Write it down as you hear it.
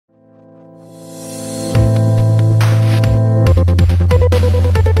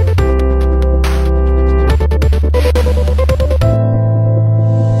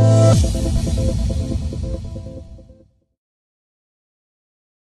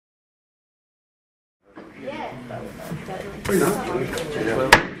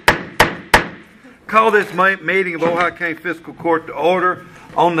Call this meeting of Ohio County Fiscal Court to order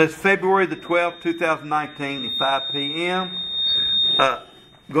on this February the 12th, 2019 at 5 p.m. I'm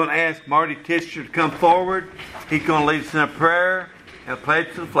going to ask Marty Tischer to come forward. He's going to lead us in a prayer and a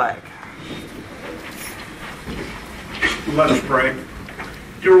pledge to the flag. Let us pray.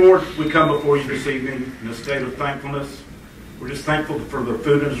 Dear Lord, we come before you this evening in a state of thankfulness. We're just thankful for the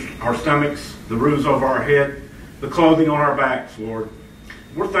food in our stomachs, the roofs over our head, the clothing on our backs, Lord.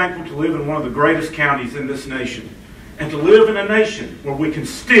 We're thankful to live in one of the greatest counties in this nation and to live in a nation where we can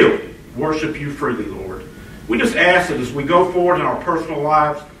still worship you freely, Lord. We just ask that as we go forward in our personal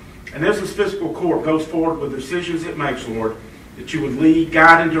lives and as this fiscal court goes forward with the decisions it makes, Lord, that you would lead,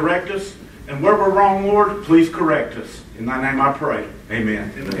 guide, and direct us. And where we're wrong, Lord, please correct us. In thy name I pray.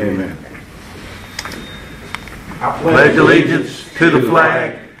 Amen. Amen. I pledge allegiance to the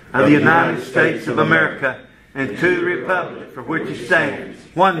flag of the United States of America and to the republic for which it stands,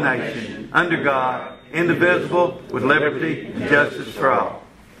 one nation, under God, indivisible, with liberty and justice for all.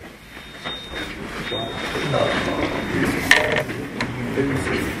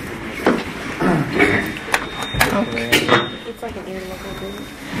 It's like an interlocal agreement.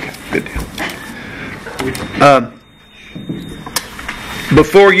 Good deal.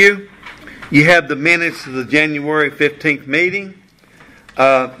 Before you have the minutes of the January 15th meeting. Do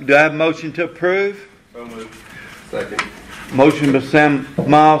I have a motion to approve? So moved. Second. Motion by Sam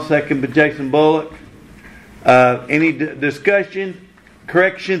Miles, second by Jason Bullock. Any discussion,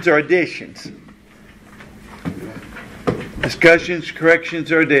 corrections, or additions? Discussions,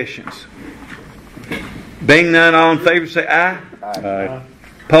 corrections, or additions? Being none, all in favor say aye. Aye.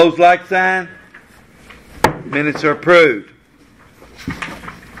 Opposed, like sign. Minutes are approved.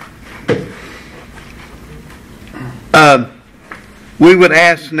 We would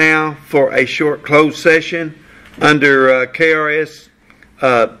ask now for a short closed session under KRS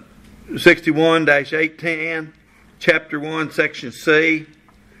 61-810, Chapter 1, Section C.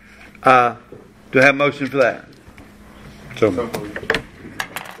 Do I have a motion for that?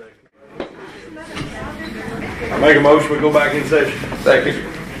 I make a motion, we go back in session. Second.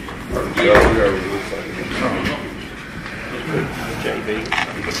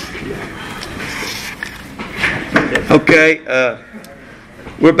 Okay,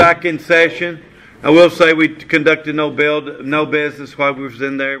 we're back in session. I will say we conducted no business while we was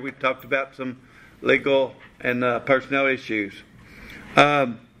in there. We talked about some legal and personnel issues.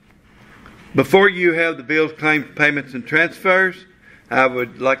 Before you have the bills, claims, payments, and transfers, I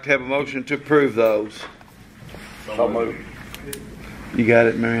would like to have a motion to approve those. So moved. You got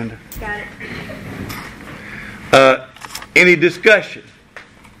it, Miranda? Got it. Any discussion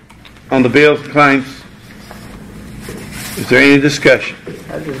on the bills, claims? Is there any discussion?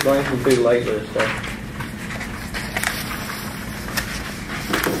 I was just glancing through the late list there.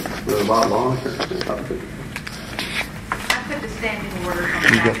 With Bob Long? I put the standing orders on the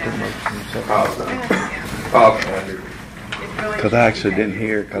You got back that of motion? it. Oh, It's really Because I actually didn't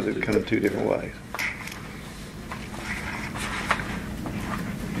hear because it come two different ways.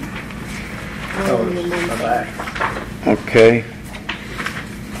 Oh, it's my back. Okay.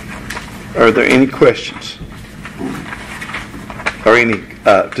 Are there any questions? Or any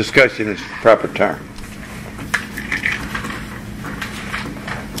discussion is the proper term?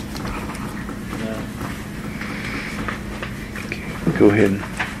 Okay, go ahead and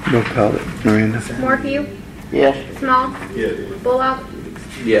go call it, Miranda. Morphew, Yes. Small, yes. Bullock,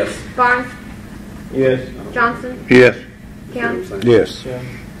 Yes. Barnes, Yes. Johnson, Yes. Count. Yes.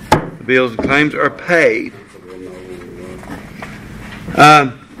 The bills and claims are paid.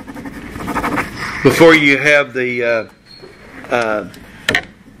 Before you have the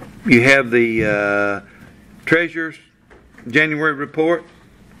treasurer's January report.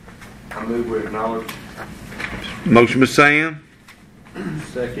 I move we acknowledge. Motion by Sam,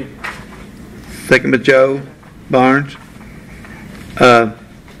 Second. second by Joe Barnes.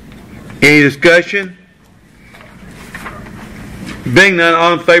 Any discussion? Being none,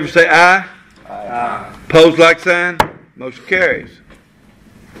 all in favor say aye. Aye. Opposed, like sign. Motion carries.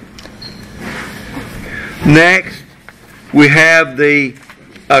 Next, we have the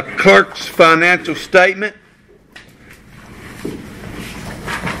clerk's financial statement.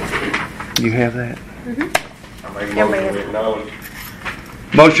 You have that? I make a motion we acknowledge.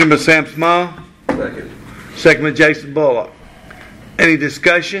 Motion by Sam Small, Second. second by Jason Bullock. Any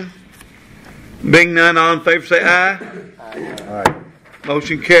discussion? Being none, all in favor say aye. Aye.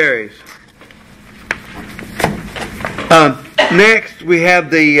 Motion carries. Next, we have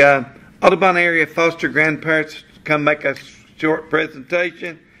the Audubon area foster grandparents come make a short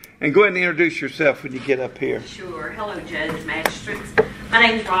presentation, And go ahead and introduce yourself when you get up here. Sure. Hello, Judge, Magistrates. My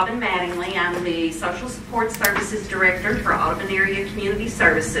name is Robin Mattingly. I'm the Social Support Services Director for Audubon Area Community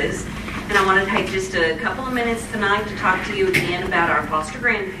Services. And I want to take just a couple of minutes tonight to talk to you again about our foster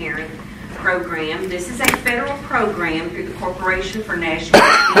grandparent program. This is a federal program through the Corporation for National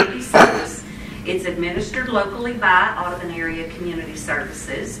Community Service. It's administered locally by Audubon Area Community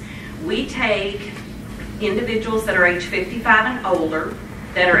Services. We take individuals that are age 55 and older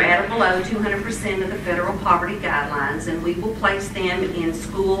that are at or below 200% of the federal poverty guidelines, and we will place them in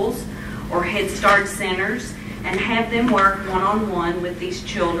schools or Head Start centers and have them work one-on-one with these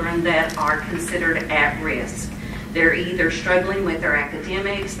children that are considered at risk. They're either struggling with their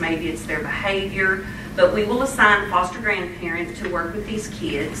academics, maybe it's their behavior, but we will assign foster grandparents to work with these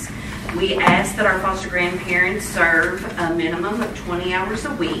kids. We ask that our foster grandparents serve a minimum of 20 hours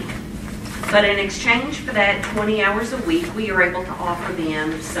a week. But in exchange for that 20 hours a week, we are able to offer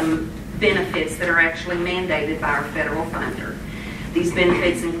them some benefits that are actually mandated by our federal funder. These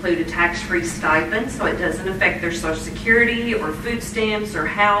benefits include a tax-free stipend, so it doesn't affect their Social Security or food stamps or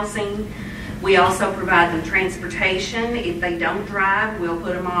housing. We also provide them transportation. If they don't drive, we'll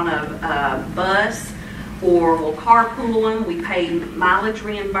put them on a bus or we'll carpool them. We pay mileage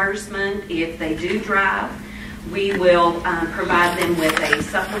reimbursement if they do drive. We will provide them with a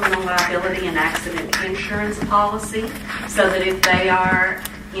supplemental liability and accident insurance policy so that if they are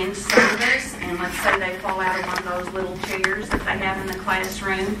in service and let's say they fall out of one of those little chairs that they have in the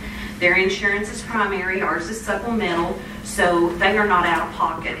classroom, their insurance is primary, ours is supplemental, so they are not out of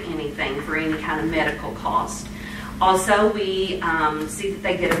pocket anything for any kind of medical cost. Also, we see that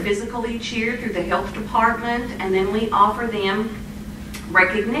they get a physical each year through the health department, and then we offer them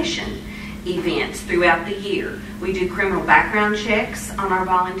recognition events throughout the year. We do criminal background checks on our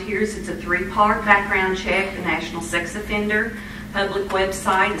volunteers. It's a 3-part background check, the National Sex Offender public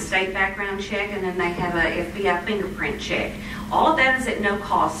website, a state background check, and then they have a FBI fingerprint check. All of that is at no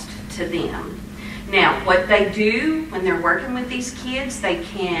cost to them. Now, what they do when they're working with these kids, they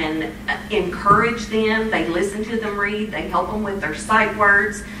can encourage them, they listen to them read, they help them with their sight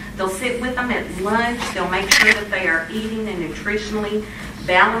words, they'll sit with them at lunch, they'll make sure that they are eating a nutritionally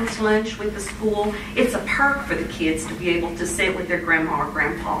balanced lunch with the school. It's a perk for the kids to be able to sit with their grandma or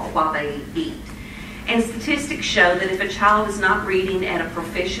grandpa while they eat. And statistics show that if a child is not reading at a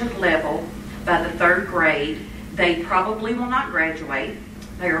proficient level by the 3rd grade, they probably will not graduate.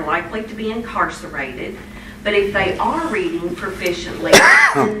 They are likely to be incarcerated. But if they are reading proficiently,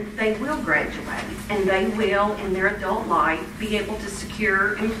 then they will graduate, and they will, in their adult life, be able to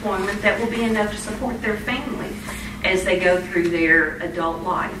secure employment that will be enough to support their family as they go through their adult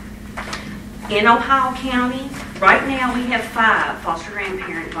life. In Ohio County, right now we have 5 foster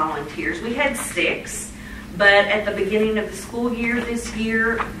grandparent volunteers. We had 6, but at the beginning of the school year this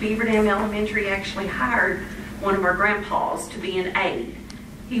year, Beaver Dam Elementary actually hired one of our grandpas to be an aide.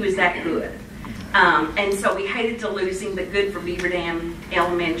 He was that good. And so we hated to lose him, but good for Beaver Dam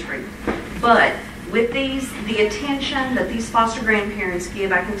Elementary. But with the attention that these foster grandparents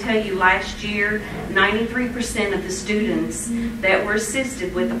give, I can tell you last year, 93% of the students that were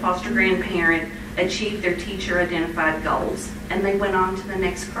assisted with the foster grandparent achieved their teacher-identified goals, and they went on to the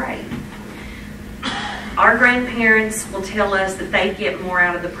next grade. Our grandparents will tell us that they get more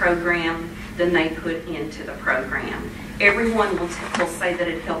out of the program than they put into the program. Everyone will say that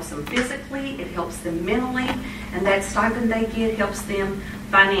it helps them physically, it helps them mentally, and that stipend they get helps them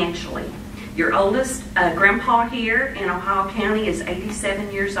financially. Your oldest grandpa here in Ohio County is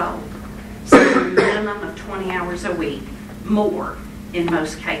 87 years old, so a minimum of 20 hours a week, more in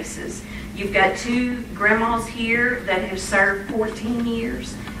most cases. You've got 2 grandmas here that have served 14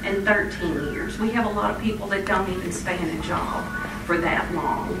 years and 13 years. We have a lot of people that don't even stay in a job for that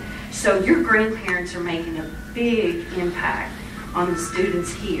long. So your grandparents are making a big impact on the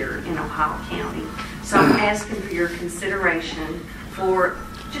students here in Ohio County. So I'm asking for your consideration for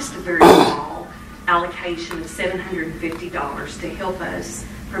just a very small allocation of $750 to help us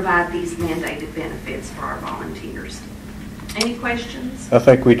provide these mandated benefits for our volunteers. Any questions? I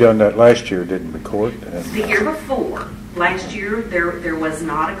think we done that last year, didn't we, Court? The year before. Last year, there was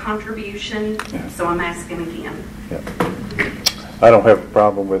not a contribution, so I'm asking again. Yeah. I don't have a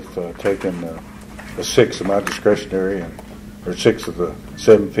problem with taking a 6 of my discretionary or 6 of the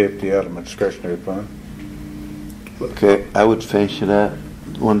 $750 out of my discretionary fund. Okay, I would finish it at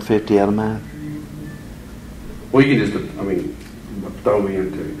 $150 out of mine. Well, you can just, I mean, throw me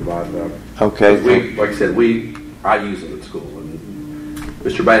into divide it up. Okay. We, like I said, I use them at school, and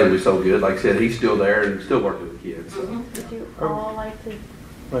Mr. Bailey was so good. Like I said, he's still there and still working with kids. So. Would you all like to? Wait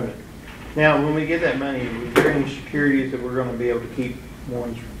a minute. Now, when we get that money, is there any securities that we're going to be able to keep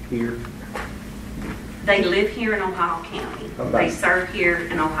ones here? They live here in Ohio County. Okay. They serve here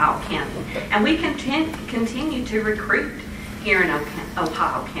in Ohio County. And we continue to recruit here in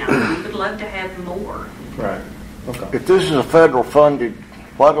Ohio County. We would love to have more. Right. Okay. If this is a federal funded,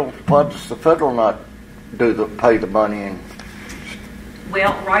 why does the federal not pay the money in?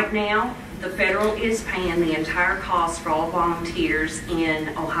 Well, right now, the federal is paying the entire cost for all volunteers in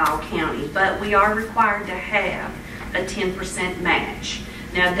Ohio County, but we are required to have a 10% match.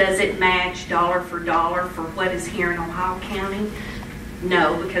 Now, does it match dollar for what is here in Ohio County?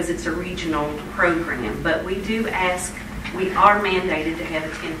 No, because it's a regional program, but we do ask, we are mandated to have a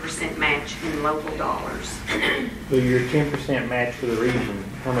 10% match in local dollars. So your 10% match for the region,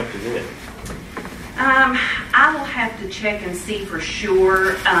 how much is it? I will have to check and see for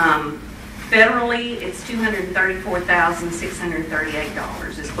sure. Federally, it's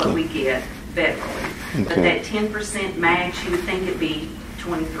 $234,638 is what we get federally. Okay. But that 10% match, you would think it'd be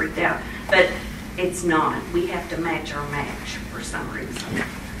 $23,000, but it's not. We have to match our match for some reason.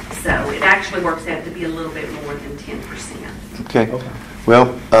 So it actually works out to be a little bit more than 10%. Okay.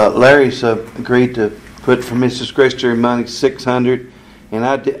 Well, Larry's agreed to put from his discretionary money $600, and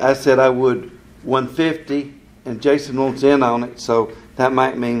I said I would $150, and Jason wants in on it, so that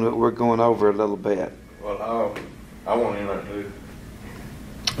might mean that we're going over a little bit. Well, I want in on it too.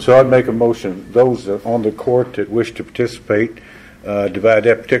 So I'd make a motion, those on the court that wish to participate, divide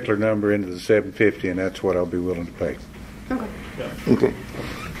that particular number into the $750, and that's what I'll be willing to pay. Okay.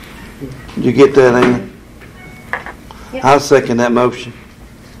 Did you get that, Ann? Yep. I'll second that motion.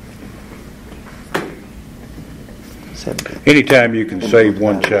 Anytime you can save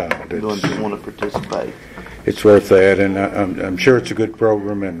one child, You want to participate. it's worth that, and I'm sure it's a good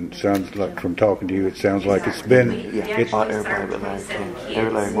program, and it sounds like, from talking to you, it sounds like it's been, We actually serve everybody but 27 kids.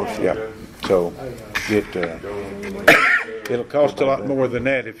 Everybody wants to. yeah. So it'll cost a lot more than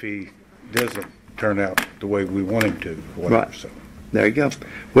that if he doesn't turn out the way we want him to, whatever. Right. So, There you go.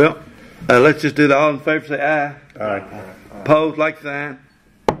 Well, let's just do the all in favor, say aye. all right. Opposed, like sign.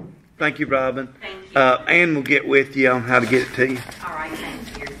 Thank you, Robin. Thank you. Ann will get with you on how to get it to you. All right,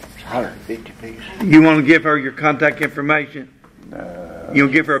 thank you. 150 pieces. You want to give her your contact information? You'll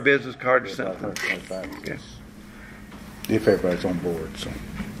give her a business card or About something. 125, yes. If everybody's on board, so.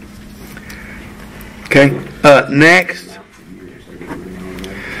 Okay. Next,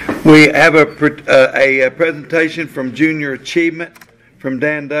 we have a presentation from Junior Achievement from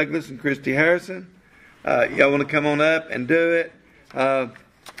Dan Douglas and Christy Harrison. Y'all want to come on up and do it?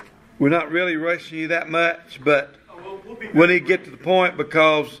 We're not really rushing you that much, but we need to get to the point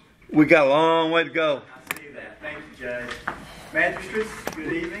because we got a long way to go. I see that. Thank you, Judge. Magistrates,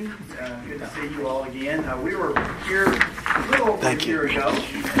 good evening. Good to see you all again. We were here a little over a year ago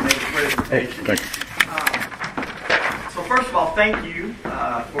and made a presentation. Thank you. So first of all, thank you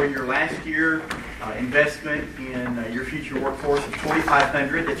for your last year investment in your future workforce of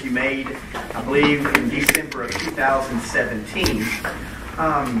 $2,500 that you made, I believe, in December of 2017.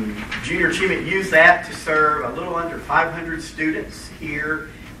 Junior Achievement used that to serve a little under 500 students here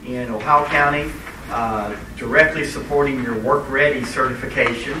in Ohio County, directly supporting your Work Ready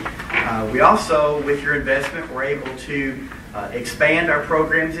certification. We also, with your investment, were able to expand our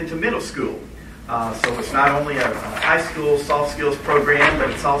programs into middle school. So it's not only a high school soft skills program, but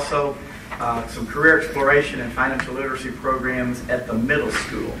it's also some career exploration and financial literacy programs at the middle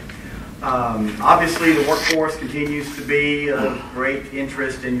school. Obviously, the workforce continues to be of great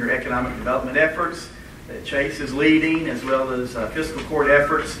interest in your economic development efforts that Chase is leading, as well as fiscal court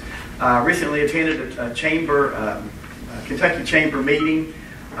efforts. Recently attended a Kentucky Chamber meeting.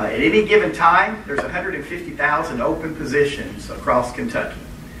 At any given time, there's 150,000 open positions across Kentucky.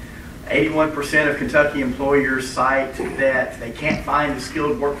 81% of Kentucky employers cite that they can't find the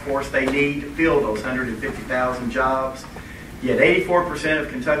skilled workforce they need to fill those 150,000 jobs. Yet 84% of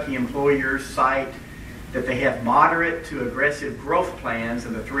Kentucky employers cite that they have moderate to aggressive growth plans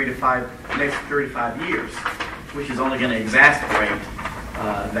in the next 3 to 5 years, which is only going to exacerbate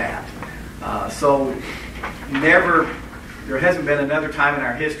that. So there hasn't been another time in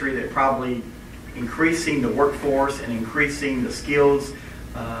our history that probably increasing the workforce and increasing the skills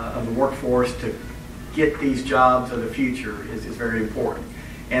of the workforce to get these jobs of the future is very important.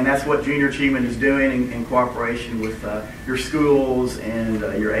 And that's what Junior Achievement is doing in cooperation with your schools and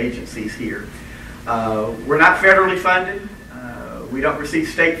your agencies here. We're not federally funded. We don't receive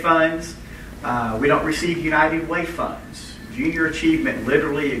state funds. We don't receive United Way funds. Junior Achievement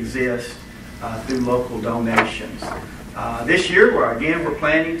literally exists through local donations. This year, we're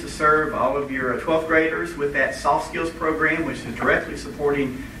planning to serve all of your 12th graders with that soft skills program, which is directly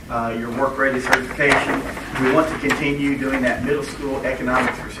supporting your work-ready certification. We want to continue doing that middle school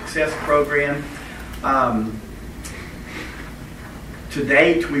Economics for Success program. To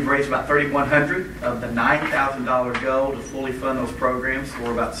date, we've raised about $3,100 of the $9,000 goal to fully fund those programs. So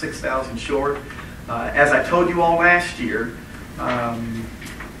we're about $6,000 short. As I told you all last year,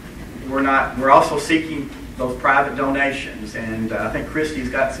 we're also seeking those private donations, and I think Christy's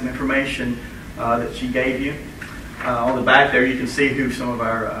got some information that she gave you. On the back there, you can see who some of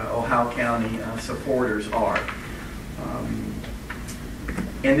our Ohio County supporters are.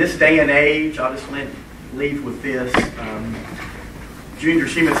 In this day and age, I'll just leave with this. Junior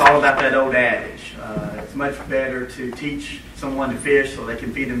achievement is all about that old adage. It's much better to teach someone to fish so they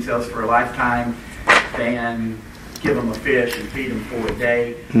can feed themselves for a lifetime than give them a fish and feed them for a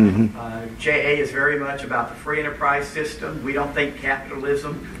day. JA is very much about the free enterprise system. We don't think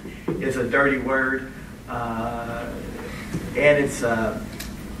capitalism is a dirty word. And it's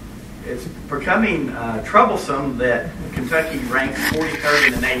becoming troublesome that Kentucky ranks 43rd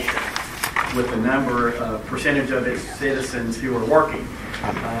in the nation with the percentage of its citizens who are working.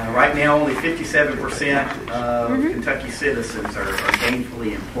 Right now, only 57% of Kentucky citizens are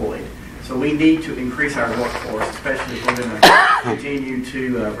gainfully employed. So we need to increase our workforce, especially if we're going to continue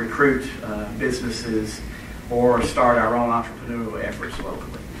to recruit businesses or start our own entrepreneurial efforts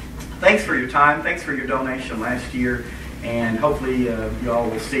locally. Thanks for your time. Thanks for your donation last year. And hopefully you all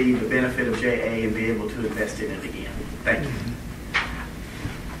will see the benefit of JA and be able to invest in it again. Thank you.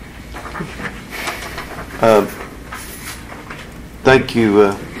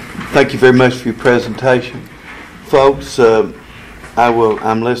 Thank you very much for your presentation, folks.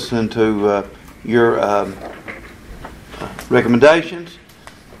 I'm listening to your recommendations.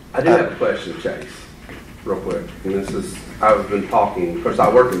 I do have a question, Chase, real quick. And this is, I've been talking, of course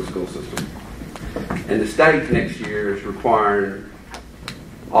I work in the school system, and the state next year is requiring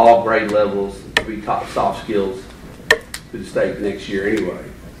all grade levels to be taught soft skills to the state next year anyway.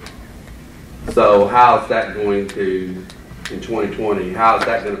 So how is that going to, in 2020, how is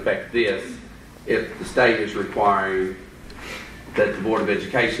that going to affect this if the state is requiring that the Board of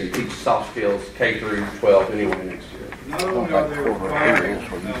Education teach soft skills K through 12 anyway next year? Not only are they requiring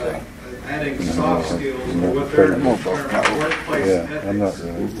adding soft skills, but what they're workplace ethics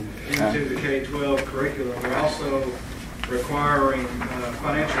into the K-12 curriculum, they're also requiring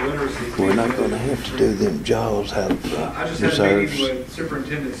financial literacy. We're not going to have to do them JAWS out of I just reserves. had a meeting with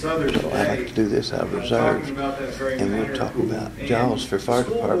Superintendent Southers today. I like to do this out of reserves. And we're talking about JAWS for fire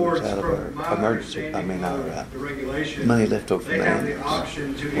departments out of our emergency, money left over from that.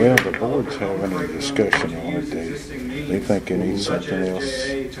 Well, the board's having a discussion on it. They think they need something else,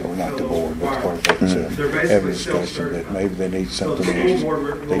 or not the board, but the part of itself. Having a discussion that maybe they need something else.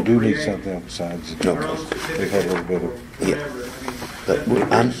 They do need something else besides the JAWS. They've had a little bit of But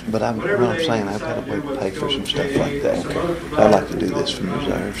what I'm saying, I've got to wait to pay for some stuff like that. I like to do this from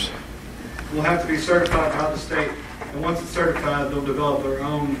reserves. Will have to be certified by the state, and once it's certified, they'll develop their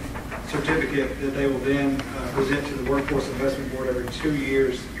own certificate that they will then present to the Workforce Investment Board every 2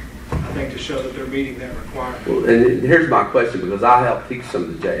 years, I think, to show that they're meeting that requirement. Well, and here's my question, because I help teach some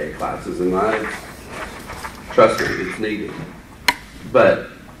of the JA classes, and trust me, it's needed. But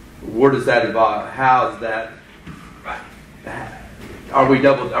where does that involve? How is that? Are we, you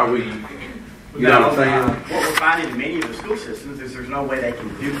know what I'm saying? What we're finding in many of the school systems is there's no way they can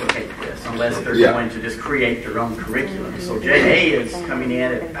duplicate this unless they're going to just create their own curriculum. So JA is coming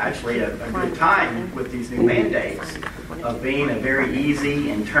in at actually a good time with these new mandates of being a very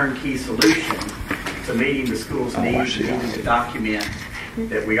easy and turnkey solution to meeting the school's needs and needing to document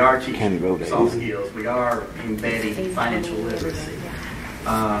that we are teaching soft skills, we are embedding financial literacy.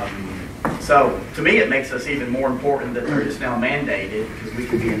 So, to me, it makes us even more important that they're just now mandated, because we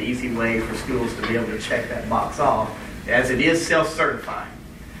can be an easy way for schools to be able to check that box off, as it is self-certifying.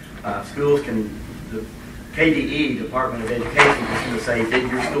 Schools can, the KDE, Department of Education, is going to say, did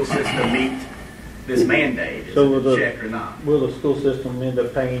your school system meet this mandate? Is it a check or not? Will the school system end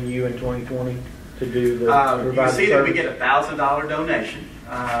up paying you in 2020 to do the you can see that we get a $1,000 donation.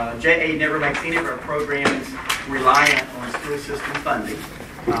 JA never makes any of our programs reliant on school system funding.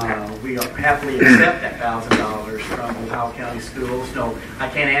 We happily accept that $1,000 from Ohio County Schools. No, I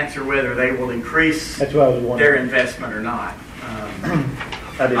can't answer whether they will increase their investment or not.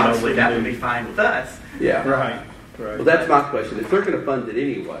 Obviously, that would be fine with us. Yeah. Right. Well, that's my question. If they're going to fund it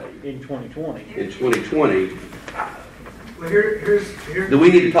anyway in 2020, well, here's do we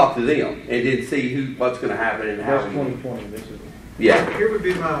need to talk to them and then see what's going to happen and how? That's 2020. This is. Yeah. Here would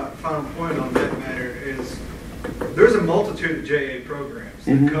be my final point on that matter is there's a multitude of JA programs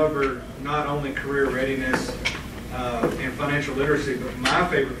that cover not only career readiness, and financial literacy. But my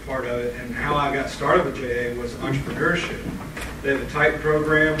favorite part of it and how I got started with JA was entrepreneurship. They have a type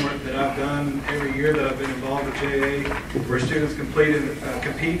program that I've done every year that I've been involved with JA, where students compete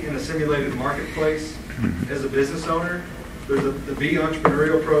in a simulated marketplace as a business owner. There's the Be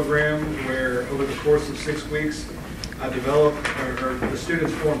Entrepreneurial program, where over the course of 6 weeks, I develop, or the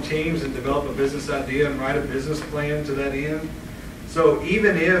students form teams and develop a business idea and write a business plan to that end. So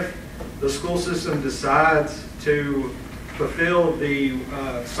even if the school system decides to fulfill the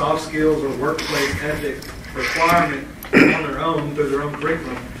soft skills or workplace ethic requirement on their own through their own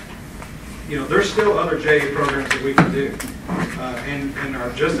curriculum, there's still other JA programs that we can do and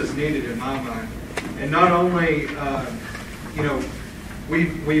are just as needed in my mind. And not only,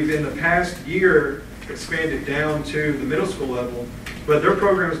 we've in the past year expanded down to the middle school level, but their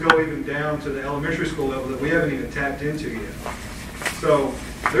programs go even down to the elementary school level that we haven't even tapped into yet. So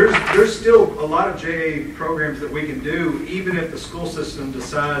there's still a lot of JA programs that we can do, even if the school system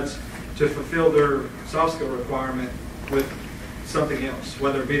decides to fulfill their soft skill requirement with something else,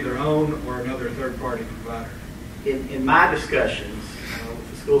 whether it be their own or another third-party provider. In my discussions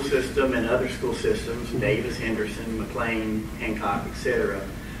with the school system and other school systems, Davis, Henderson, McLean, Hancock, etc.,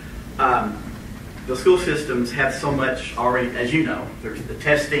 the school systems have so much already, as you know. There's the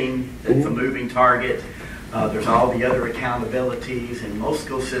testing, that's a moving target. There's all the other accountabilities, and most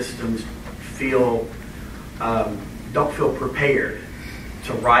school systems don't feel prepared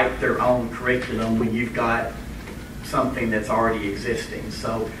to write their own curriculum when you've got something that's already existing.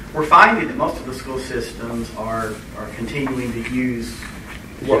 So we're finding that most of the school systems are continuing to use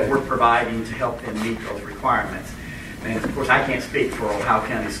what we're providing to help them meet those requirements. And of course, I can't speak for Ohio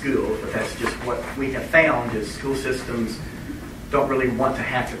County schools, but that's just what we have found is school systems don't really want to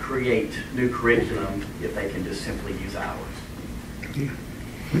have to create new curriculum if they can just simply use ours.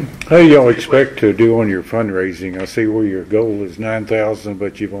 How do y'all expect to do on your fundraising? I see where your goal is 9,000,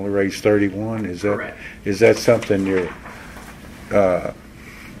 but you've only raised 31. Correct. Is that something you're at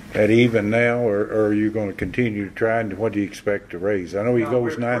even now, or are you going to continue to try? And what do you expect to raise? I know your goal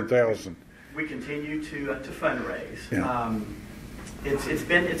is 9,000. We continue to fundraise. Yeah. It's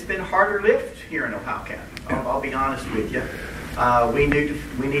been a harder lift here in Ohio County. I'll be honest with you. We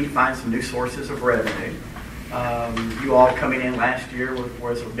need to find some new sources of revenue. You all coming in last year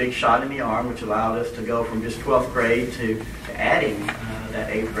was a big shot in the arm, which allowed us to go from just 12th grade to adding that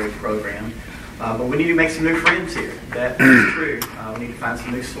 8th grade program. But we need to make some new friends here. That is true. We need to find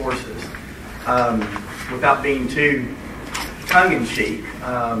some new sources. Without being too tongue-in-cheek,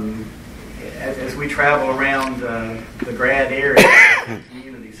 as we travel around the grad area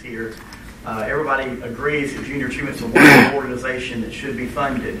communities here, everybody agrees that Junior Achievement's a wonderful organization that should be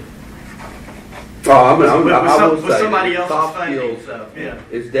funded. With somebody else's soft funding, skills, so yeah,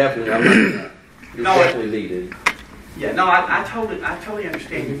 it's definitely definitely needed. Yeah, no, I totally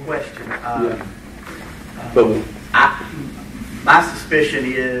understand your question. But my suspicion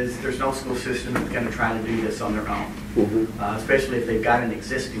is there's no school system that's going to try to do this on their own, especially if they've got an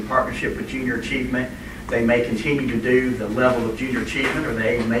existing partnership with Junior Achievement. They may continue to do the level of Junior Achievement, or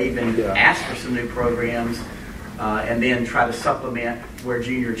they may even ask for some new programs and then try to supplement where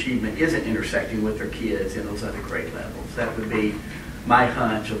Junior Achievement isn't intersecting with their kids in those other grade levels. That would be my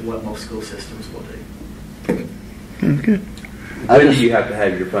hunch of what most school systems will do. Okay. When do you have to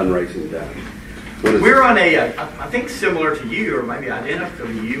have your fundraising done? We're on I think similar to you, or maybe identical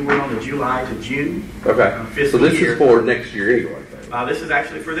to you, we're on the July to June fiscal so this year. is for next year anyway. This is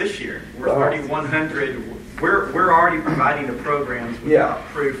actually for this year. We're already 100. We're already providing the programs without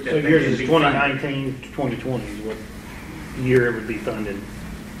proof that So they yours can is be 2019 to 2020 is what year it would be funded.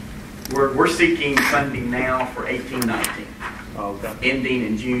 We're seeking funding now for 18-19, ending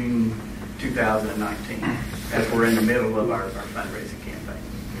in June 2019, as we're in the middle of our fundraising campaign.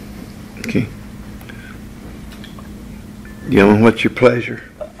 Okay. Gentlemen, what's your pleasure?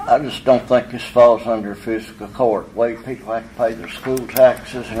 I just don't think this falls under fiscal court. The way people have to pay their school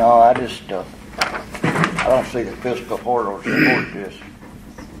taxes and all, I don't see the fiscal court or support this.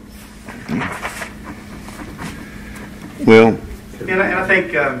 Well, and I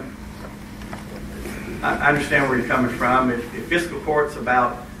think I understand where you're coming from. If fiscal court's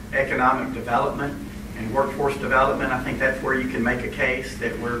about economic development and workforce development, I think that's where you can make a case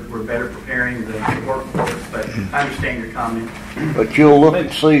that we're better preparing the workforce. But I understand your comment. But you'll look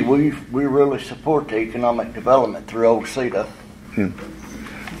and see we really support the economic development through Old CETA.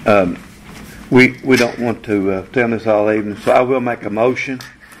 We don't want to stay on this all evening, so I will make a motion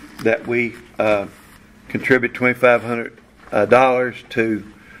that we contribute $2,500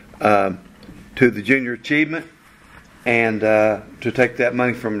 to the Junior Achievement, and to take that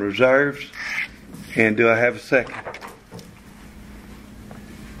money from reserves And do I have a second?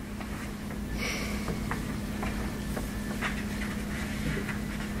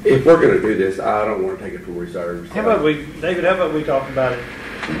 If we're going to do this, I don't want to take it from reserves. How about we, David, how about we talk about it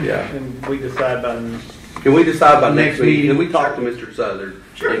Yeah. and we decide by Can we decide by next meeting? Can we talk to Mr. Southern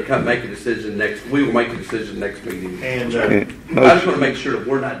and come make a decision next? We will make a decision next meeting. and I just want to make sure that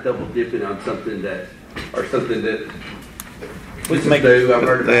we're not double dipping on something that we can make. I've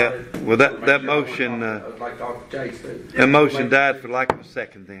heard about it. Well, that motion, I would like to talk to Chase too. that motion died for lack of a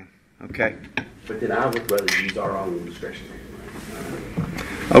second. Then, okay. But then I would rather use our own discretion.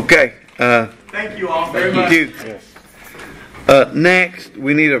 Okay. Thank you all very much. Thank you. Next,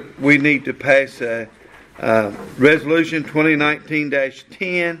 we need to pass Resolution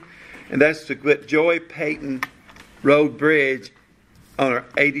 2019-10, and that's to put Joy Payton Road Bridge on our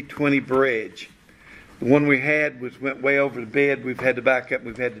 80/20 bridge. The one we had went way over the bid. We've had to back up.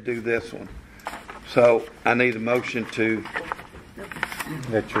 We've had to do this one. So I need a motion to.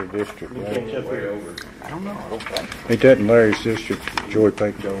 That's your district, right? Way over. I don't know. I don't think. Ain't that in Larry's district, Joy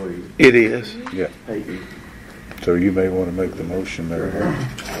Payton? It is. Yeah. Payton. So you may want to make the motion there.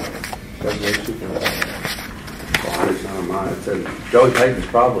 It's not mine. It said Joey Payton's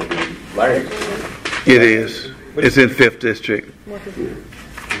probably Larry. It is. It's in 5th District.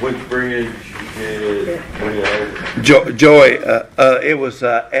 Which bridge did bring it over? Joy, it was,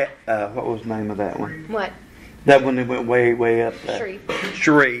 what was the name of that one? What? That one that went way, way up there. Shreve.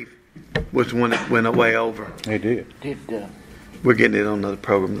 Shreve was the one that went way over. He did. We're getting it on another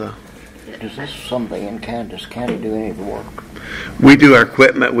program, though. Does this something in county? Does county do any of the work? We do our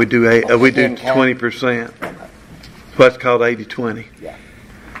equipment. We do we do In county? 20%. That's what's called 80/20. Yeah.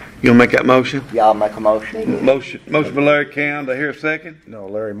 You gonna make that motion? Yeah, I'll make a motion. Motion by Larry Cowan. Do I hear a second? No,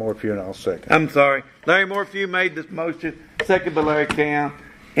 Larry Morphew, and I'll second. I'm sorry. Larry Morphew made this motion. Second by Larry Cowan.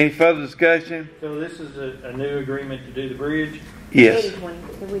 Any further discussion? so this is a new agreement to do the bridge. Yes.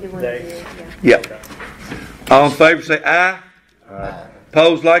 80/20. We do one Day. year, yeah. Yep. All in favor say aye. Aye.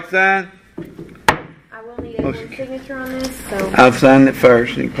 Pose like sign. I will need a signature on this, so I'll sign it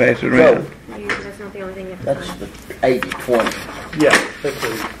first and you pass it around. that's not the only thing you have to That's sign. the 80/20, Yeah, that's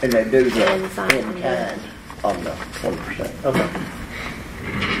it. and they do the And sign it in from kind on the 20%. Okay.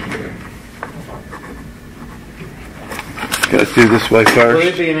 Let's do this way Will it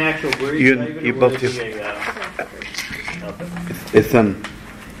first. be an actual bridge, You- David, you or will both it just- be okay. It's some.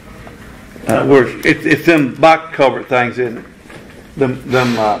 It's them box culvert things, isn't it?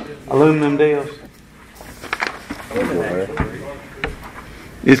 Them aluminum deals.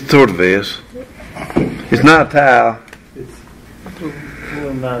 It sort of is. It's not a tile.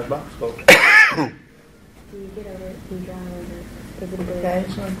 Well, nice box culvert. Do you get over it? Do you drive over it? Is it a good? Okay,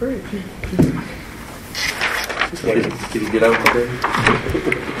 it's not bridge. Can you get over there?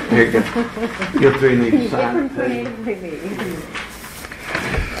 Here you go. You three need to sign it too.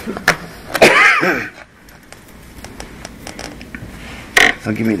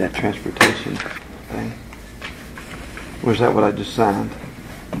 Now give me that transportation thing. Where's that what I just signed?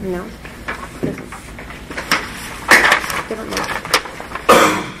 No. This is different one.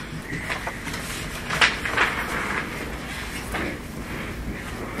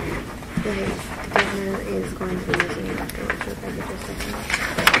 The governor is going to be using it afterwards. If I could just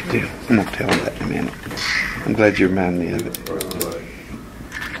second. Dude, I'm gonna tell him that in a minute. I'm glad you reminded me of it.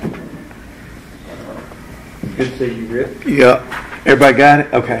 Good to see you, Rick. Yeah. Everybody got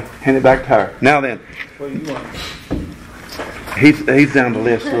it? Okay. Hand it back to her. Now then, What do you want? he's down the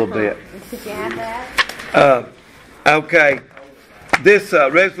list a little bit. Did you have that? Okay. This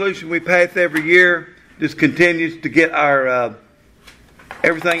resolution we pass every year just continues to get our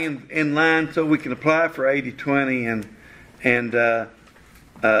everything in line so we can apply for 80/20 and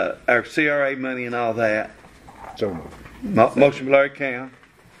our CRA money and all that. So moved. Motion by Larry Cowan.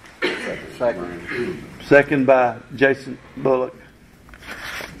 Second. Second by Jason Bullock.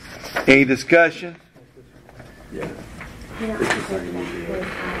 Any discussion? Yeah. You don't have to take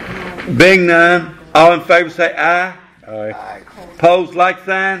that. Being none, all in favor say aye. Aye. Pose like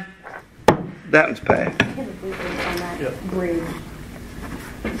sign. That one's passed. I have a blue one on that Yeah. bridge.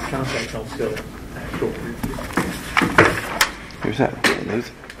 Contract on still actual bridge. Here's that one. Lose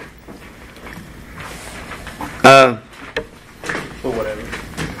it. Or whatever.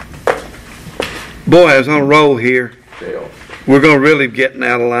 Boy, I was on a roll here. Dale. We're going to really be getting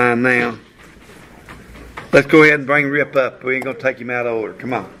out of line now. Let's go ahead and bring Rip up. We ain't going to take him out of order.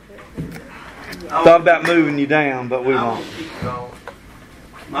 Come on. Thought about moving you down, but we won't.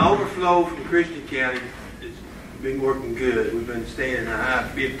 My overflow from Christian County has been working good. We've been staying in the high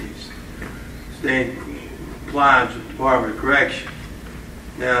 50s, staying in compliance with the Department of Correction.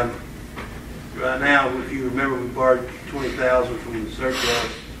 Now, Right now, if you remember, we borrowed $20,000 from the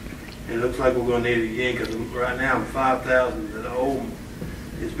surplus, and it looks like we're going to need it again because right now I'm $5,000 that I owe them.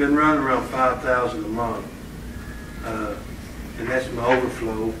 It's been running around $5,000 a month, and that's my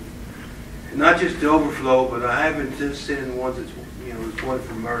overflow. And not just the overflow, but I have been just sending ones that's, there's one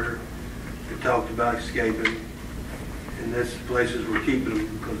for murder that talked about escaping, and that's the places we're keeping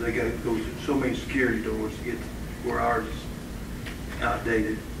them because they got to go through so many security doors to get where ours is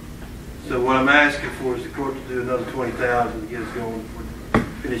outdated. So what I'm asking for is the court to do another $20,000 to get us going for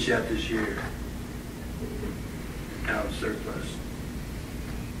finish out this year out of surplus.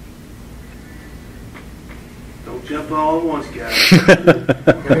 Don't jump all at once, guys.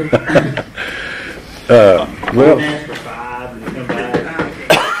 Well, Ask for 5 and come back.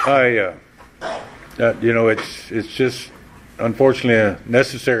 it's just unfortunately a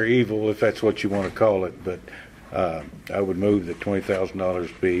necessary evil, if that's what you want to call it. But I would move that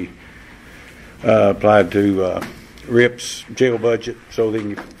 $20,000 be applied to RIP's jail budget so they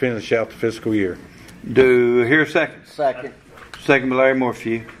can finish out the fiscal year. Do hear a second? Second. Second by Larry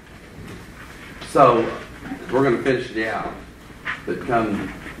Morphew. So we're going to finish it out, but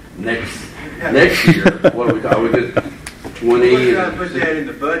come next year, what are we talking? We just 20. We're going to put that in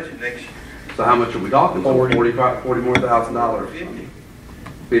the budget next year. So how much are we talking? So $40 more $1,000.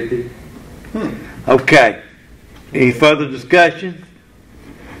 50. Okay. Any further discussion?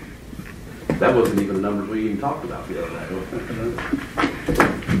 That wasn't even the numbers we even talked about the other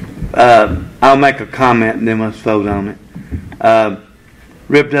day. I'll make a comment and then let's vote on it.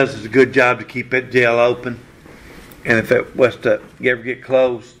 RIP does a good job to keep that jail open, and if it was to ever get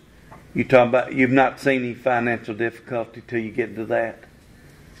closed, you're talking about you've not seen any financial difficulty till you get into that.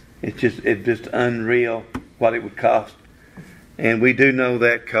 It's just unreal what it would cost, and we do know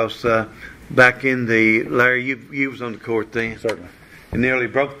that because back in the Larry, you was on the court then. Certainly. It nearly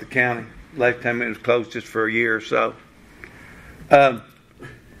broke the county last time it was closed just for a year or so.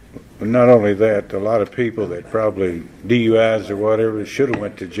 But not only that, a lot of people that probably DUIs or whatever should have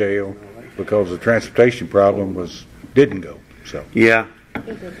went to jail because the transportation problem didn't go. So yeah,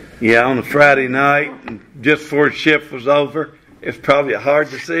 on a Friday night, and just before the shift was over, it's probably a hard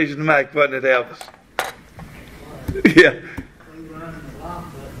decision to make, wasn't it, Elvis? Yeah.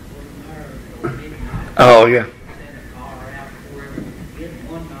 Oh yeah.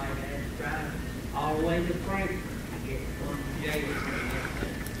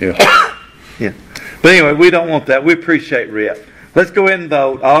 Yeah. Yeah. But anyway, we don't want that. We appreciate RIP. Let's go ahead and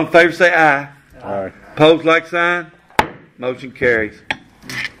vote. All in favor say aye. Aye. Opposed, like sign. Motion carries.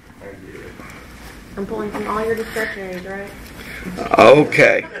 I'm pulling from all your discretionaries, right?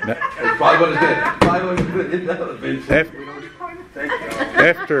 Okay. That's probably what it's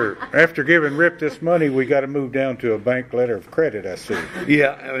After giving RIP this money, we got to move down to a bank letter of credit, I see.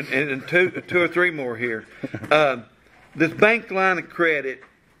 Yeah, and two or three more here. This bank line of credit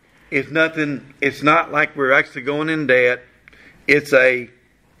is nothing. It's not like we're actually going in debt. It's a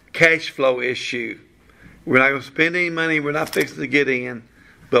cash flow issue. We're not going to spend any money. We're not fixing to get in,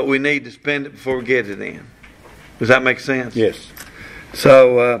 but we need to spend it before we get it in. Does that make sense? Yes.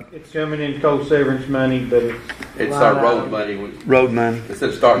 So It's coming in cold severance money, but It's our road money. road money. Instead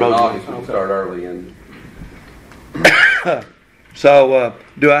of starting in Road August, money. we'll start early. And So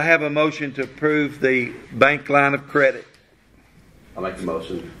do I have a motion to approve the bank line of credit? I'll make the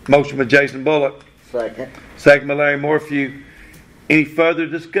motion. Motion by Jason Bullock. Second. Second by Larry Morphew. Any further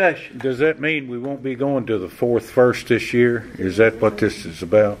discussion? Does that mean we won't be going to the 4th first this year? Is that what this is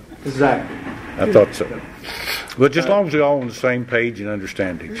about? exactly. I thought so. But just as long as we're all on the same page and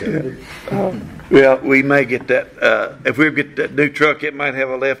understand each other. Well, we may get that. If we get that new truck, it might have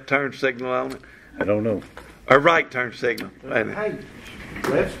a left turn signal on it. I don't know. Or right turn signal. Maybe. Hey,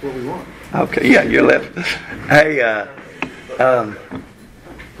 that's what we want. Okay, yeah, you're left. Hey,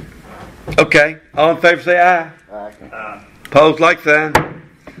 okay. All in favor say aye. Aye. Opposed, like sign.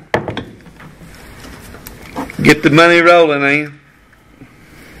 Get the money rolling, Ann.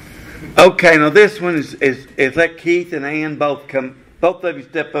 Okay, now this one is let Keith and Ann both of you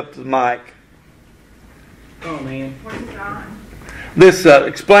step up to the mic. Come on, man. Where's John? This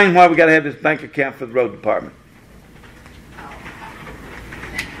explain why we got to have this bank account for the road department.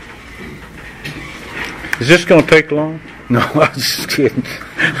 Is this going to take long? No, I was just kidding.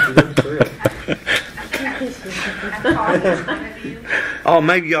 Oh,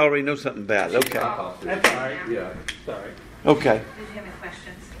 maybe you already know something about it. Okay. That's all right. Yeah. Sorry. Okay. Did you have any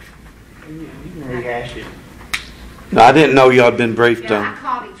questions? You can rehash it. No, I didn't know y'all had been briefed Yeah, I on.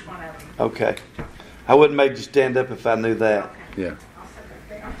 called each one of them. Okay. I wouldn't make you stand up if I knew that. Okay. Yeah. I'll set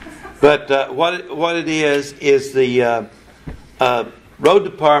that down. But what it is the road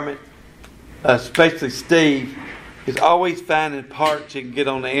department especially Steve, is always finding parts you can get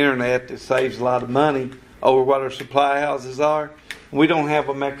on the internet that saves a lot of money over what our supply houses are. We don't have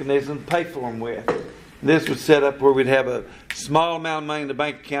a mechanism to pay for them with. This was set up where we'd have a small amount of money in the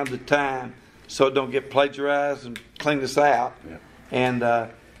bank account at a time so it don't get plagiarized and clean this out. Yeah.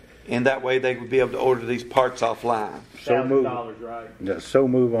 And that way they would be able to order these parts offline. So move, right? yeah, so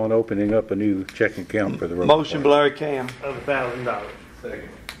move on opening up a new checking account for the road. Motion by Larry Cam. Of $1,000. Second.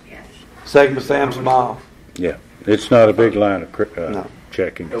 Yes. Second by Sam Small. Yeah, it's not a big line of No.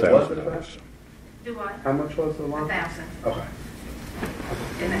 checking. It $1,000. Do what? How much was the line? 1,000 Okay.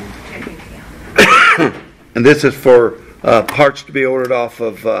 in that checking account. And this is for parts to be ordered off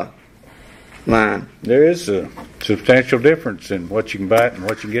of line. There is a substantial difference in what you can buy it and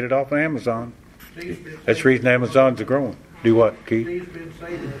what you can get it off of Amazon. That's the reason Amazon's are growing. Do what, Keith? He's been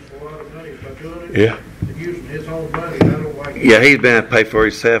saving us a lot of money by doing it. Yeah. And using his own money. I don't like it. Yeah, he's been to pay for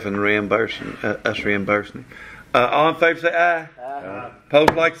himself and reimbursing us reimbursing him. All in favor say aye. Aye.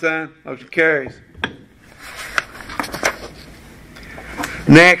 Opposed like sign. Motion carries.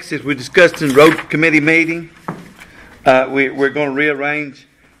 Next, as we discussed in road committee meeting, we're going to rearrange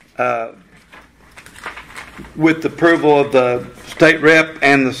with the approval of the state rep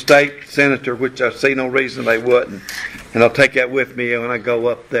and the state senator, which I see no reason they wouldn't. And I'll take that with me when I go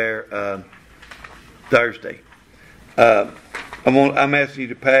up there Thursday. I'm asking you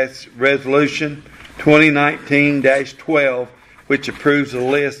to pass resolution 2019-12, which approves the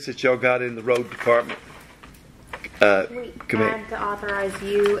list that y'all got in the road department We committee. had to authorize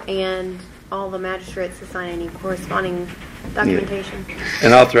you and all the magistrates to sign any corresponding documentation. Yeah.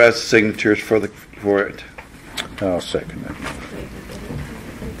 And authorize the signatures for it. I'll second that.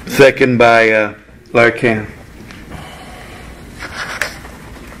 Second by Larry Cam.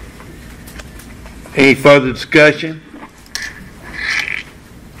 Any further discussion?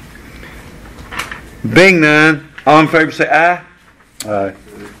 Being none, all in favor say aye. Aye.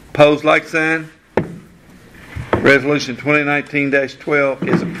 Opposed like sign. Resolution 2019-12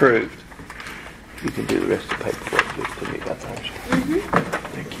 is approved. You can do the rest of the paperwork just to me by Thursday.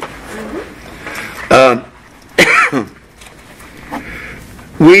 Thank you.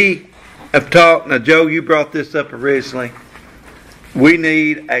 We have talked, now Joe, you brought this up originally. We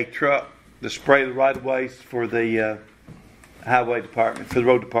need a truck to spray the right of ways for the highway department, for the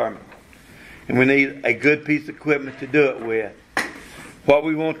road department. And we need a good piece of equipment to do it with. What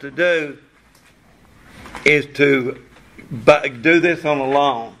we want to do is to do this on a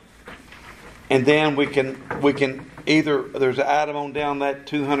loan. And then we can either, there's an item on down that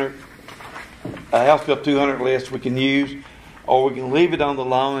 200, House Bill 200 list we can use, or we can leave it on the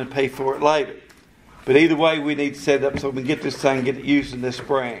loan and pay for it later. But either way, we need to set it up so we can get this thing, get it used in this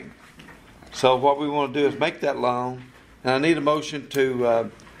spring. So what we want to do is make that loan. And I need a motion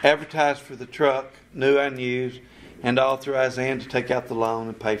to advertise for the truck, new and used, and authorize Ann to take out the loan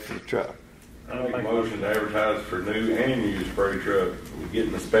and pay for the truck. I make a motion to advertise for new and used spray truck. We get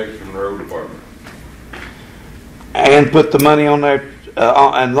an inspection from the road department. And put the money on there,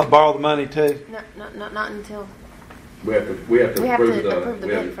 and borrow the money too. Not until We have to approve the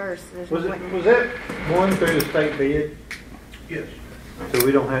bid first. Was that one through the state bid? Yes. So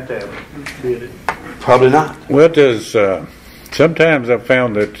we don't have to have bid it? Probably not. Well, it does. Sometimes I've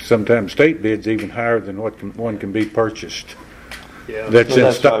found that sometimes state bids even higher than what one can be purchased. Yeah. That's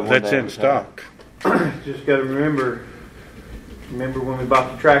in stock. That's in stock. Just got to remember when we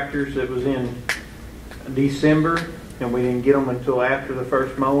bought the tractors, it was in December, and we didn't get them until after the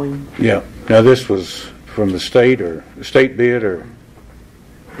first mowing. Yeah. Now this was from the state or the state bid or.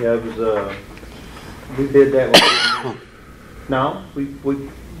 Yeah, it was. We bid that one. No, we.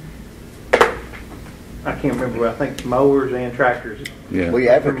 I can't remember. I think mowers and tractors. Yeah. We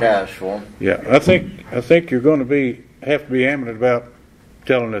advertised for them. Yeah, I think you're going to have to be adamant about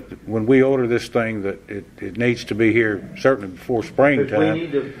telling it that when we order this thing that it needs to be here certainly before springtime. We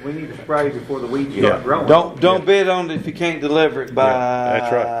need to spray before the weeds start growing. Don't bid on it if you can't deliver it by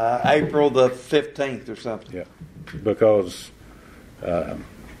that's right. April the 15th or something. Yeah, because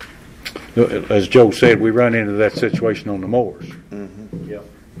as Joe said, we run into that situation on the mowers. Mm-hmm. Yep.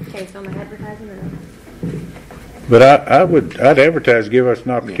 Okay, so am I advertising or not? But I'd advertise, give us an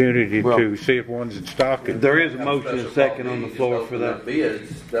opportunity to see if one's in stock. There is a motion and a second on the floor for that.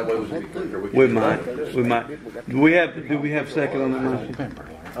 Bids, that way we can be clear. We might. Do we have second on that motion?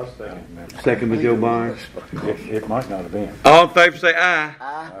 I'll second. Second by Joe Barnes. It might not have been. All in favor say aye.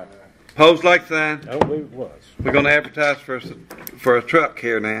 Aye. Opposed like sign. I believe it was. We're going to advertise for a truck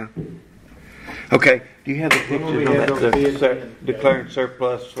here now. Okay, do you have the When will we pictures on have that, those bids in? declaring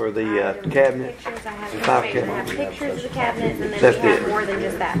surplus for the cabinet? Pictures, I have, Five I have cabinets. pictures of the cabinets, and then That's we have it. more than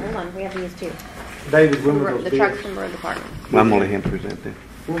just that. Hold on, we have these too. David, when will those The trucks bids? from road department. I'm gonna let him present them.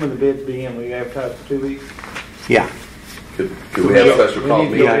 When will the bids be in? We advertise for 2 weeks? Yeah. Could we have a special call We need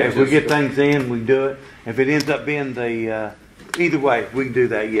to meeting? Yeah, if we get Just- things in, we do it. If it ends up being the, either way, we can do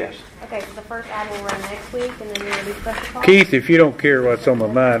that, yes. Okay, so the first ad will run next week, and then we'll do special calls. Keith, if you don't care what's on my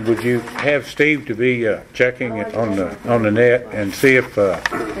mind, would you have Steve to be checking it on the net and see if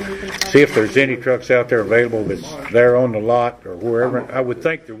there's any trucks out there available that's there on the lot or wherever? I would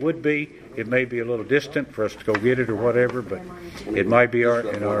think there would be. It may be a little distant for us to go get it or whatever, but it might be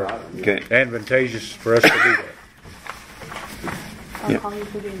Okay. advantageous for us to do that. I'll call you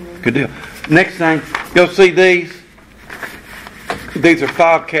for doing it. Good deal. Next thing, go see these. These are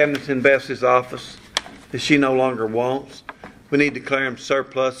file cabinets in Bessie's office that she no longer wants. We need to declare them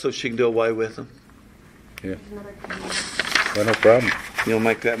surplus so she can do away with them. Yeah. Well, no problem. You'll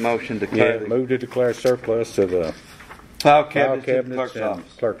make that motion to declare Yeah, the move to declare surplus to the file file cabinets in the cabinets clerk's and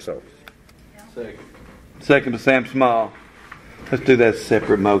office. clerk's office. Second. Second to Sam Small. Let's do that as a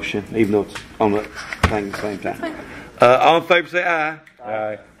separate motion, even though it's on the thing at the same time. All in favor say aye.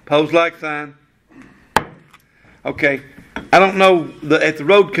 Aye. Pose like sign. Okay. I don't know, at the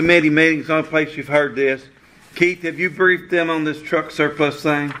road committee meetings, the only place you've heard this. Keith, have you briefed them on this truck surplus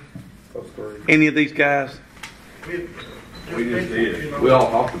thing? Any of these guys? We just did. We all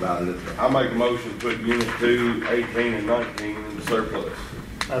talked about it. I make a motion to put unit 2, 18, and 19 in the surplus.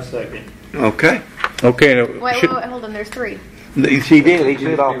 I second. Okay. Okay. Now, Wait, should- hold on, there's three. She did. He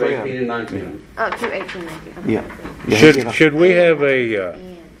said all Unit three 2, of 18, them. and 19. Oh, 218, 19. Okay. Yeah. Yeah, he did all- Should we have a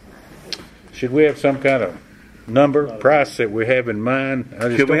should we have some kind of number price that we have in mind? I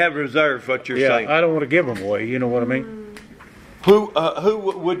just Should we don't- have reserves, what you're Yeah, saying? I don't want to give them away. You know what I mean? Who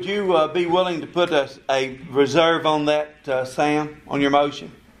would you be willing to put a reserve on that, Sam, on your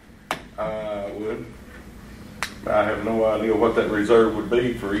motion? I would. I have no idea what that reserve would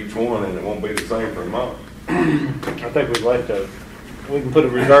be for each one, and it won't be the same for a month. I think we can put a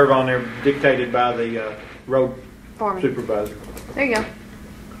reserve on there dictated by the road Foreman. supervisor. There you go.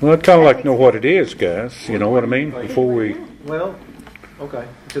 Well, I'd kind of like to know what it is, guys. You know what I mean? Before we, Well, okay,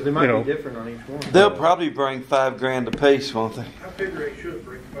 because they might You know. be different on each one. They'll probably bring $5,000 a piece, won't they? I figure they should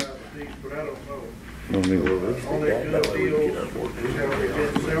bring 5 apiece, but I don't know. don't need On that good deal, is how they've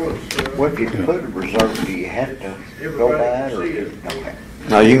been selling stuff. Well, if you put a reserve, do you have to go by it, or okay?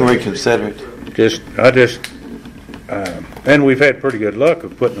 No, you can reconsider it. and we've had pretty good luck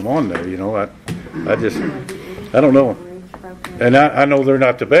of putting them on there. You know, I don't know. And I know they're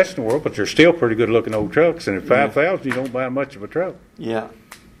not the best in the world, but they're still pretty good looking old trucks. And at 5,000, you don't buy much of a truck. Yeah.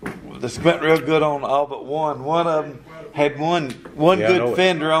 They spent real good on all but one. One of them had one Yeah, I know good it.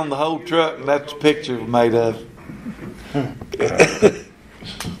 fender on the whole truck, and that's the picture was made of.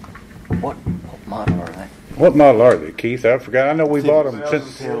 What model are they? What model are they, Keith? I forgot. I know we bought them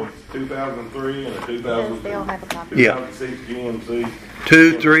since. 2003 and a They all 2006 have a copy. Yeah. GMC.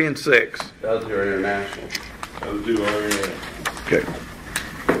 2, 3, and 6. Those are international. Those two are in. Okay.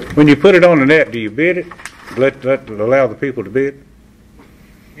 When you put it on the net, do you bid it? Allow the people to bid?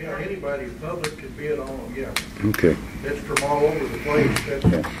 Yeah, anybody in public can bid on them, yeah. Okay. That's from all over the place.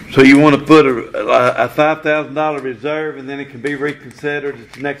 That's, So you want to put a $5,000 reserve, and then it can be reconsidered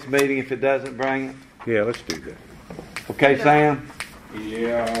at the next meeting if it doesn't bring it? Yeah, let's do that. Okay, Sam?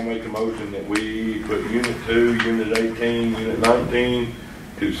 Yeah, I'll make a motion that we put unit 2, unit 18, unit 19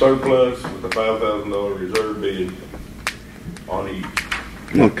 to surplus with a $5,000 reserve bid on each.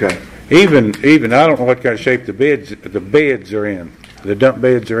 Okay. Even I don't know what kind of shape the beds are in. The dump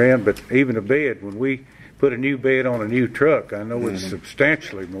beds are in, but even a bed, when we put a new bed on a new truck, I know it's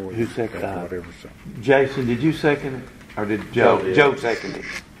substantially more Who than seconded that? whatever. So. Jason, did you second it? Or did Joe? Joe did. Joe seconded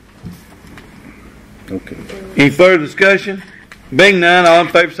it. Okay. Any further discussion? Being none, all in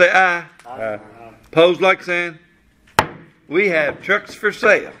favor say aye. Pose like saying. We have trucks for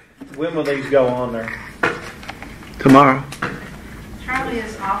sale. When will these go on there? Tomorrow. Charlie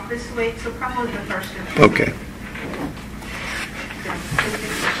is off this week, so probably the first of Okay.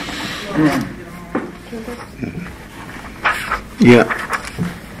 Yeah.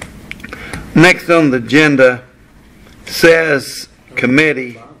 Next on the agenda says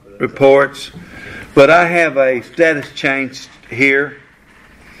committee reports, but I have a status change here.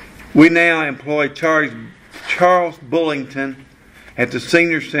 We now employ Charles Bullington at the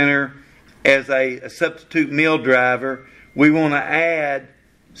Senior Center as a substitute meal driver. We want to add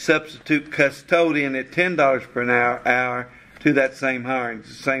substitute custodian at $10 per hour to that same hiring. It's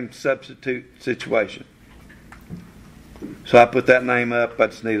the same substitute situation. So I put that name up. I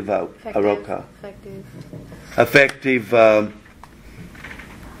just need a vote, a roll call. Effective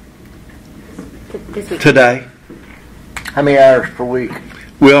This week. today. How many hours per week?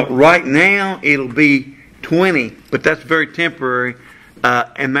 Well, right now it'll be 20, but that's very temporary.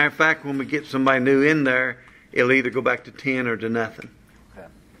 And matter of fact, when we get somebody new in there, it'll either go back to 10 or to nothing. Okay.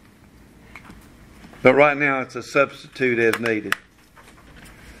 But right now it's a substitute as needed.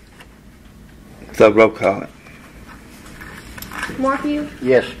 So roll call it. Morphew,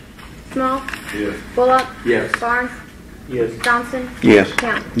 Yes. Small, Yes. Bullock, Yes. Barnes, Yes. Johnson, Yes.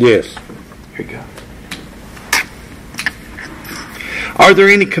 Count. Yes. Here you go. Are there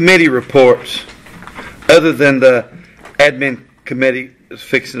any committee reports other than the admin committee is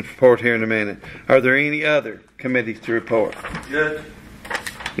fixing to report here in a minute? Are there any other committees to report? Judge,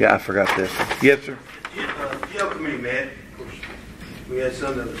 Yeah, I forgot this. Yes, sir. jail committee met. Of course, we had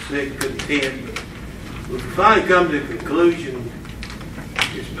some that were sick, couldn't attend, but we finally come to the conclusion.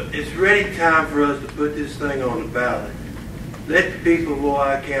 It's ready time for us to put this thing on the ballot. Let the people of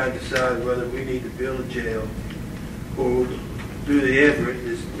Ohio County decide whether we need to build a jail or do the effort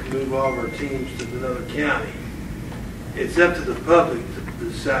is move all of our teams to another county. It's up to the public to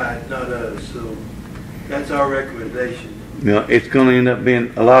decide, not us. So that's our recommendation. You know, it's going to end up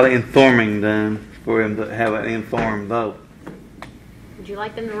being a lot of informing done for him to have an informed vote. Would you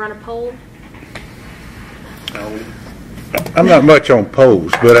like them to run a poll? I'm not much on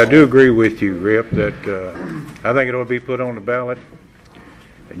polls, but I do agree with you, Rip, that I think it ought to be put on the ballot.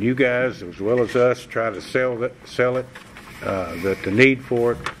 And you guys, as well as us, try to sell it. That the need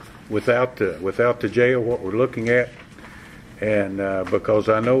for it without the jail, what we're looking at, and because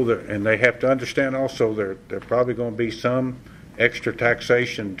I know that, and they have to understand also there probably going to be some extra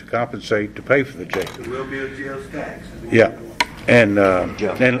taxation to compensate to pay for the jail. There will be a jail tax. Yeah, and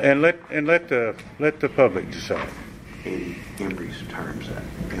let the public decide. Embry's terms that.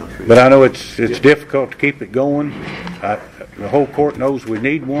 But I know it's difficult to keep it going. The whole court knows we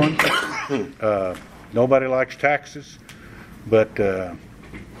need one. Nobody likes taxes, but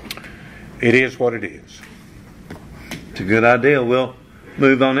it is what it is. It's a good idea. We'll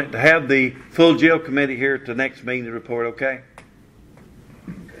move on it to have the full jail committee here at the next meeting to report. Okay.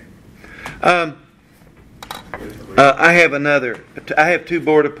 I have two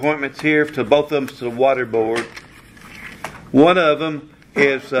board appointments here. To both of them to the water board. One of them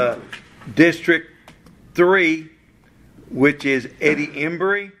is District 3, which is Eddie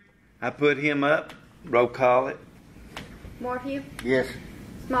Embry. I put him up. Roll call it. Morphew, Yes.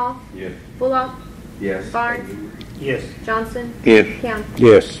 Small, Yes. Bullock, Yes. Barnes, Yes. Johnson, Yes. Count.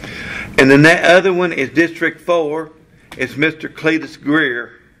 Yes. And then that other one is District 4. It's Mr. Cletus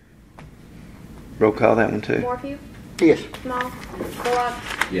Greer. Roll call that one too. Morphew, Yes. Small, Bullock,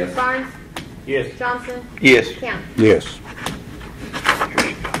 Yes. Barnes, Yes. Johnson, Yes. Count. Yes.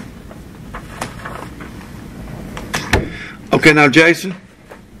 Okay, now Jason.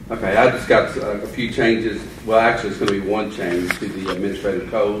 Okay, I just got a few changes. Well, actually, it's going to be one change to the administrative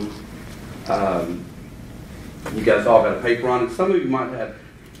code. You guys all got a paper on it. Some of you might have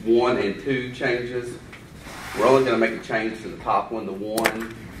 1 and 2 changes. We're only going to make a change to the top one, the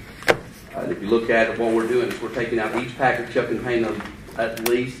 1. If you look at it, what we're doing is we're taking out each package up and paying them at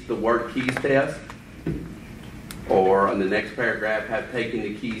least the word keys test. Or in the next paragraph, have taken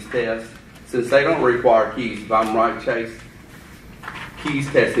the keys test. Since they don't require keys, if I'm right, Chase, keys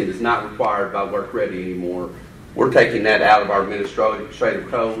testing is not required by Work Ready anymore. We're taking that out of our administrative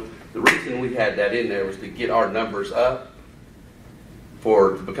code. The reason we had that in there was to get our numbers up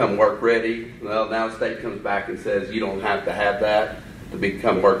to become Work Ready. Well, now the state comes back and says you don't have to have that to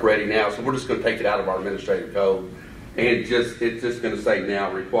become Work Ready now. So we're just going to take it out of our administrative code. And it's just going to say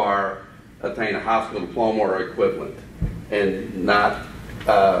now attain a high school diploma or equivalent and not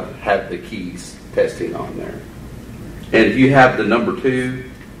have the keys testing on there. And if you have the number 2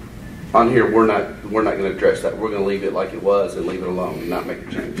 on here, we're not going to address that. We're going to leave it like it was and leave it alone and not make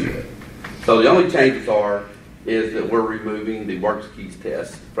a change to it. So the only changes is that we're removing the works keys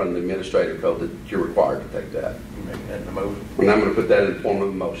test from the administrative code that you're required to take that. Make that in the motion. And I'm going to put that in the form of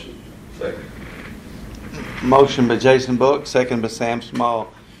a motion. Second. Motion by Jason Book, second by Sam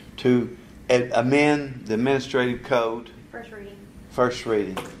Small, to amend the administrative code. First reading. First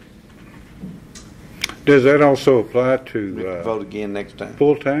reading. Does that also apply We can to vote again next time.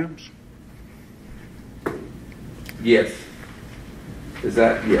 full times? Yes. Is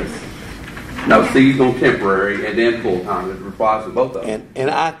that yes? No, seasonal, temporary, and then full time. It applies to both of them. And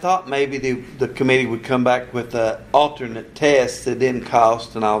I thought maybe the committee would come back with alternate tests that didn't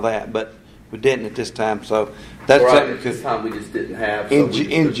cost and all that, but we didn't at this time. So that's Right, something. at this time we just didn't have.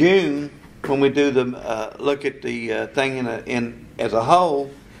 In June, when we do the look at the thing in as a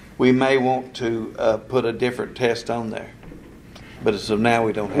whole, we may want to put a different test on there. But as of now,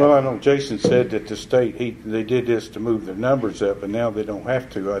 we don't have. Well, I know Jason said that the state, they did this to move their numbers up, and now they don't have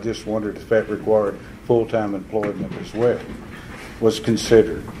to. I just wondered if that required full-time employment as well, was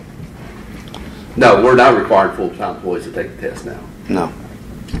considered. No, we're not requiring full-time employees to take the test now. No.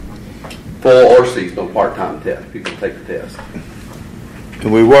 Full or seasonal part-time test. People take the test.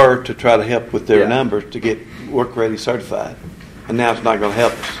 And we were to try to help with their Yeah. numbers to get work-ready certified. And now it's not going to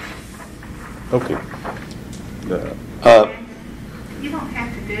help us. Okay. You don't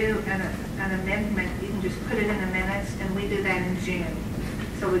have to do an amendment. You can just put it in the minutes, and we do that in June.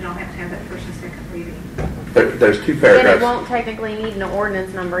 So we don't have to have that first and second reading. There's two Then paragraphs. it won't technically need an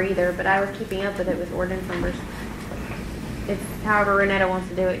ordinance number either, but I was keeping up with it with ordinance numbers. It's however Renetta wants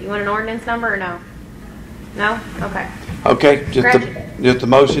to do it. You want an ordinance number or no? No? Okay. Okay, just a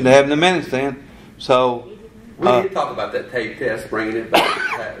motion to have in the minutes then. So, We did talk about that TABE test, bringing it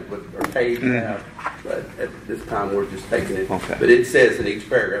back with our TABE tab, but at this time we're just taking it. Okay. But it says in each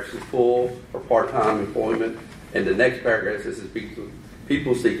paragraph, it says full or part-time employment, and the next paragraph says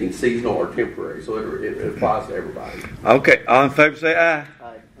people seeking seasonal or temporary, so it applies to everybody. okay, all in favor say aye.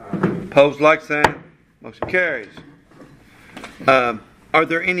 Opposed, like sign. Motion carries. Are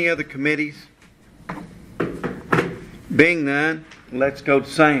there any other committees? Being none, let's go to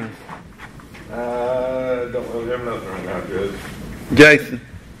Sam. Don't really have nothing right now, Judge. Jason.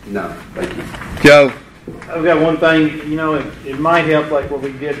 No, thank you. Joe. I've got one thing, it might help like what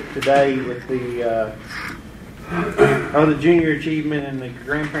we did today with the junior achievement and the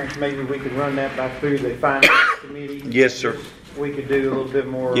grandparents. Maybe we could run that back through the finance committee. Yes, sir. We could do a little bit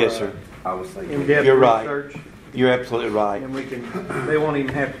more Yes, sir. I was thinking. in-depth You're right. research. You're absolutely right. And they won't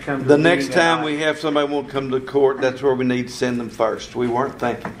even have to come to The the next meeting time that we night. have somebody won't come to court, that's where we need to send them first. We weren't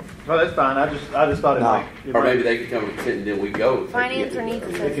thinking. Well, that's fine. I just thought it No. might. Or maybe they could come and sit and then we go. Finance or needs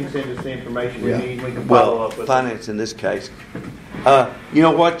They can assessment. send us the information we Yeah. need. We can follow Well, up with finance in this case. You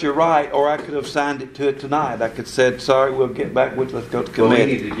know what? You're right. Or I could have signed it to it tonight. I could have said, sorry, we'll get back with. Let's go to Well, we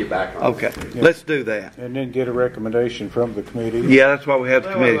committee. need to get back on. Okay, Yeah. let's do that. And then get a recommendation from the committee. Yeah, that's why we have the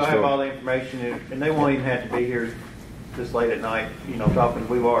That way committees we'll have all for. the information, and they won't even have to be here this late at night, talking.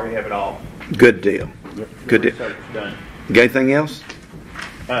 We already have it all. Good deal. The Good deal. research done. Got anything else?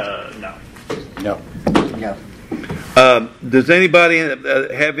 No. No. No. Does anybody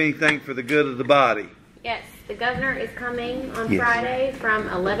have anything for the good of the body? Yes, the governor is coming on Yes. Friday from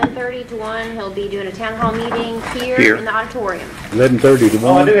 11:30 to 1. He'll be doing a town hall meeting here Here. in the auditorium. 11:30 to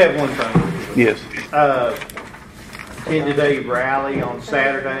 1. Oh, I do have one thing. Yes. Attended a rally on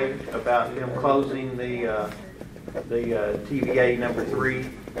Saturday about them closing the TVA number 3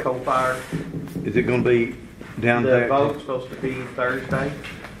 coal fire. Is it going to be down The there? vote's supposed to be Thursday.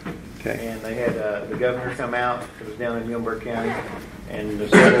 Okay. And they had the governor come out. It was down in Muhlenberg County, and the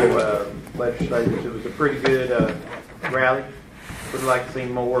several legislators. It was a pretty good rally. Would like to see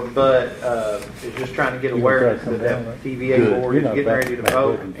more, but it's just trying to get awareness that that TVA Good. board is getting ready to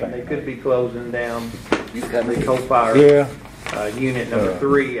vote, and they could be closing down the coal fire unit number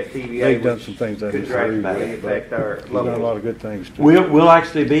 3 at TVA. They've done which some things I could disagree drastically with, affect our They've done a lot local. of good things too. We'll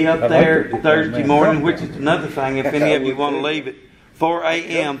actually be up I'd like there to get Thursday that morning, man. which is another thing. If any of you want to leave at 4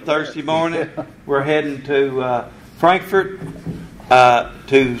 a.m. Thursday morning, we're heading to Frankfurt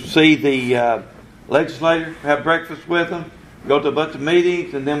to see the legislator, have breakfast with them, go to a bunch of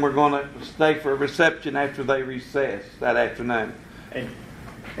meetings, and then we're going to stay for a reception after they recess that afternoon.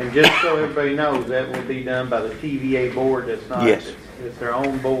 And just so everybody knows, that will be done by the TVA board. That's not. Yes. It's their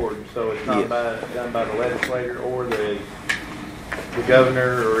own board, so it's not Yes. done by the legislator or the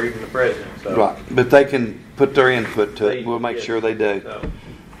governor or even the president. So. Right, but they can put their input to They- it. We'll make yes. sure they do. So.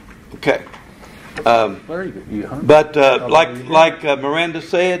 Okay. Very good. But like Miranda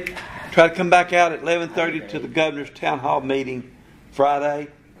said, try to come back out at 11:30 to the governor's town hall meeting Friday.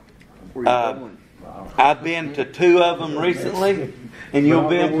 I've been to 2 of them recently, and you'll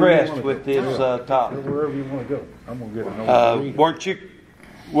be impressed with this topic. Wherever you want to go. I'm going to get an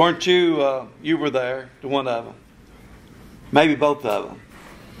Weren't you? You were there to one of them, maybe both of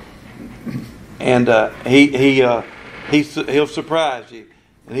them, and he'll surprise you,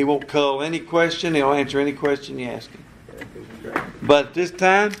 and he won't cull any question. He'll answer any question you ask him. But at this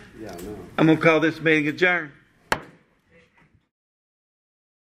time, I'm going to call this meeting adjourned.